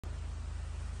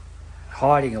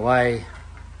hiding away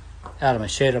out of my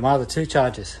shed are my other two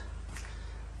Chargers.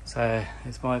 So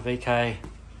it's my VK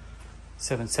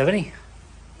 770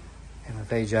 and my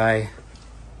VJ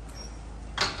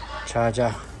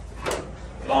Charger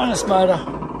minus motor,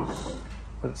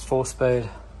 but it's 4-speed.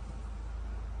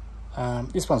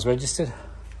 This one's registered.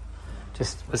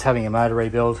 Just was having a motor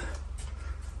rebuild.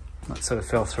 That sort of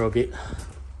fell through a bit.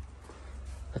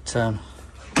 But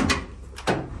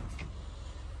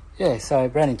yeah, so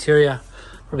brown interior.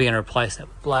 Probably going to replace that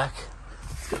with black.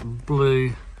 It's got a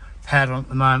blue pad on at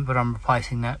the moment, but I'm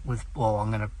replacing that with, well, I'm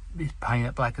going to be painting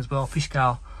that black as well.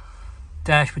 Fishtail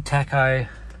dash with taco.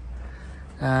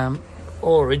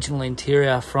 All original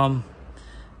interior from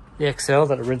the XL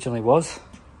that originally was.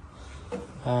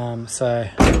 So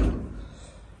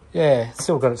yeah, it's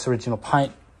still got its original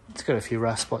paint. It's got a few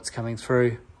rust spots coming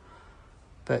through,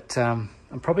 but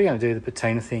I'm probably going to do the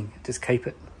patina thing. Just keep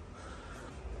it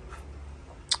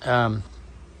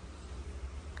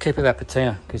that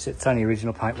patina because it's only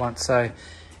original paint once. So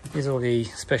here's all the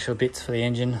special bits for the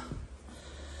engine.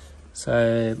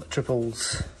 So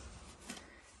triples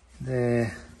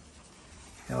there,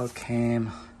 the old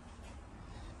cam,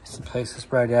 bits and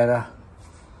pieces, radiator,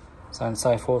 so on and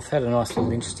so forth. Had a nice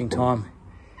little interesting time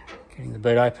getting the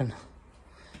boot open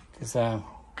because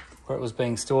where it was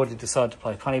being stored, it decided to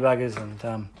play punny buggers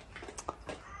and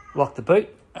lock the boot,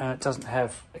 and it doesn't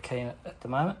have a key in it at the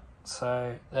moment.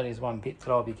 So that is one bit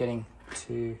that I'll be getting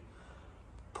to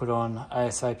put on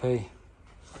ASAP.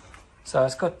 So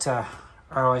it's got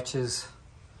ROHs,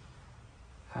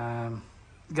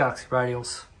 Galaxy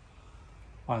radials.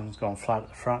 One's gone flat at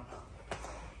the front.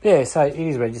 Yeah, so it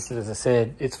is registered, as I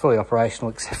said. It's fully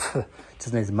operational except for it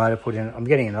just needs a motor put in it. I'm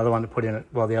getting another one to put in it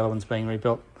while the other one's being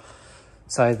rebuilt.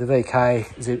 So the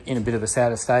VK is in a bit of a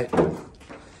sadder state.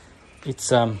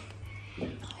 It's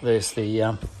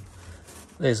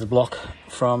there's the block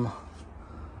from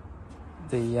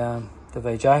the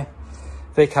VJ.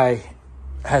 VK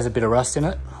has a bit of rust in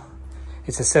it.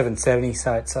 It's a 770,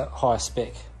 so it's a high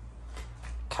spec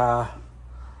car.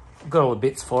 I've got all the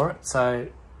bits for it, so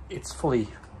it's fully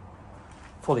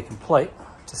complete.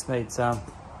 Just needs some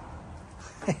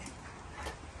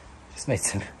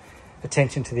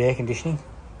attention to the air conditioning,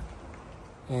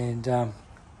 and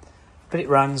but it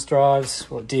runs, drives.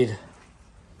 Well, it did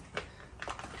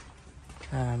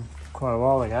quite a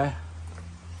while ago.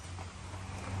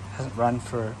 Hasn't run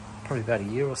for probably about a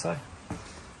year or so.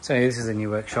 So yeah, this is a new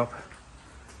workshop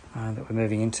that we're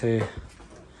moving into.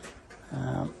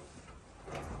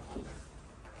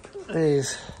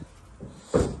 There's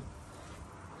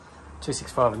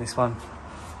 265 in this one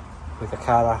with a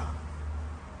Carter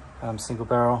single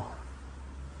barrel.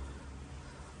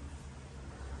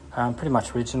 Pretty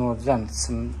much original. I've done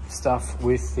some stuff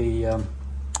with the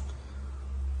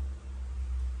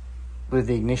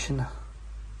ignition.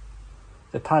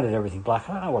 They painted everything black.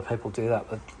 I don't know why people do that,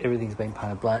 but everything's been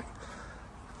painted black.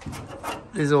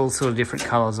 There's all sort of different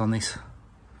colours on this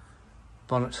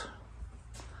bonnet.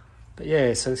 But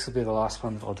yeah, so this will be the last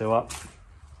one that I'll do up.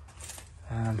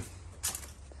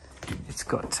 It's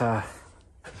got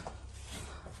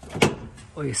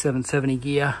all your 770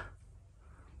 gear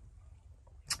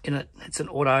in it. It's an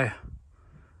auto.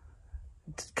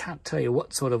 Can't tell you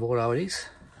what sort of auto it is.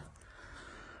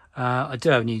 I do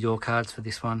have new door cards for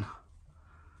this one,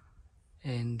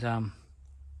 and a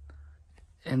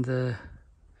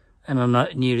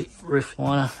new roof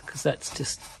liner because that's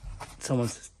just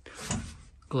someone's just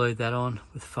glued that on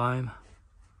with foam.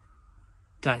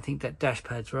 Don't think that dash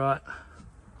pad's right.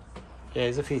 Yeah,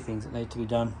 there's a few things that need to be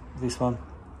done with this one,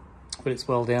 but it's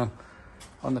well down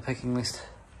on the pecking list.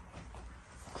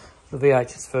 The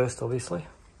VH is first, obviously.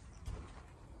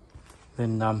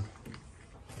 Then the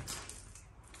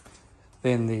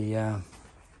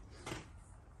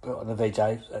VJ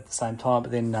at the same time,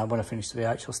 but then when I finish the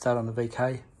VH, I'll start on the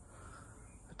VK.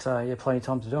 But yeah, plenty of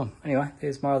time to do them. Anyway,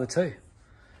 there's my other two.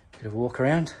 Bit of a walk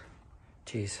around.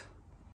 Cheers.